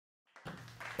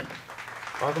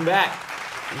Welcome back.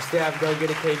 We still have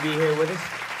GoGettaKb here with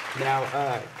us. Now,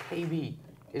 KB,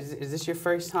 is this your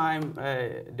first time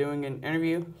doing an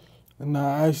interview? No,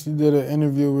 I actually did an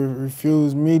interview with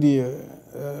Refused Media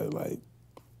like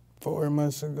 4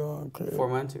 months ago. 4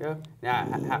 months ago? Now,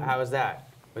 yeah. how was that?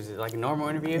 Was it like a normal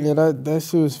interview? Yeah, that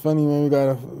shit was funny, man.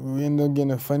 We ended up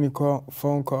getting a funny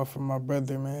phone call from my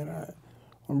brother, man.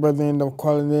 My brother ended up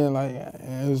calling in, like,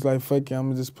 and it was like, fuck it, I'm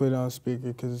gonna just put it on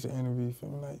speaker because it's an interview for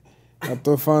me. Like, I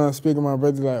threw the phone on speaker, my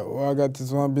brother like, oh, I got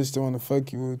this one bitch that wanna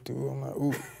fuck you with, too. I'm like,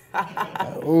 ooh.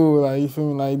 Like, ooh, like, you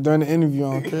feel me? Like, during the interview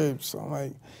on Crib, so I'm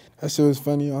like, that shit was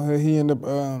funny on her. He ended up,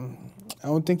 I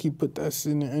don't think he put that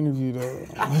shit in the interview, though.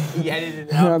 He edited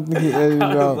it out? I think he edited it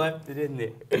out. Left it in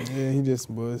there. Yeah, he just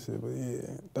bullshit, but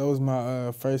yeah. That was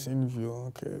my first interview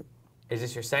on Crib. Is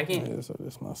this your second? Yeah, so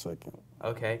this is my second.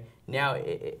 Okay. Now,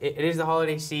 it is the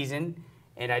holiday season,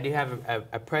 and I do have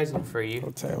a present for you.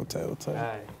 Hold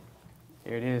tight.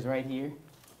 Here it is right here.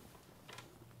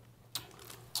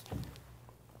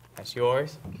 That's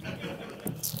yours.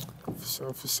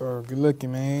 For sure. Good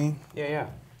looking, man. Yeah.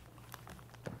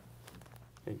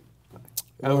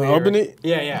 Open it?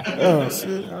 Yeah. Oh,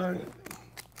 shit, all right.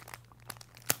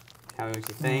 Tell me what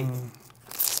you think.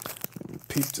 Let me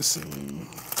peep the scene.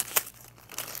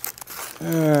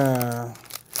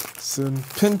 Some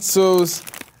pencils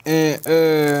and,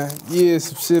 yeah,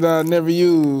 some shit I never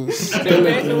used. The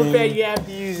pencil pen, you have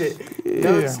to use it. Yeah.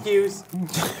 No excuse.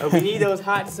 We need those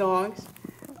hot songs.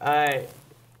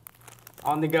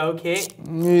 On the go kit.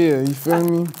 Yeah, you feel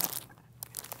me?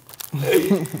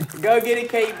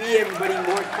 GoGettaKb, everybody.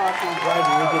 More talk on Drive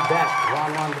when we get back.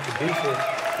 Ron, the producer,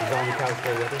 is on the couch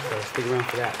there with us, so stick around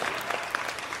for that.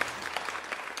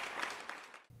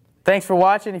 Thanks for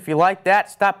watching. If you like that,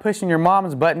 stop pushing your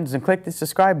mom's buttons and click the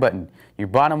subscribe button. Your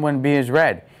bottom wouldn't be as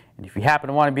red. And if you happen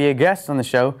to want to be a guest on the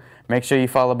show, make sure you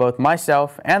follow both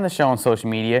myself and the show on social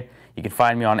media. You can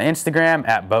find me on Instagram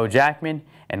at Jackman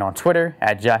and on Twitter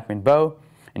at JackmanBo.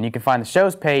 And you can find the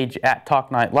show's page at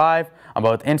Talk Night Live on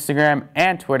both Instagram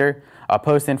and Twitter. I'll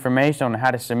post information on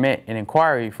how to submit an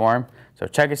inquiry form, so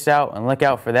check us out and look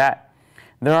out for that.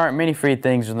 There aren't many free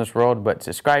things in this world, but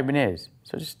subscribing is,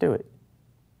 so just do it.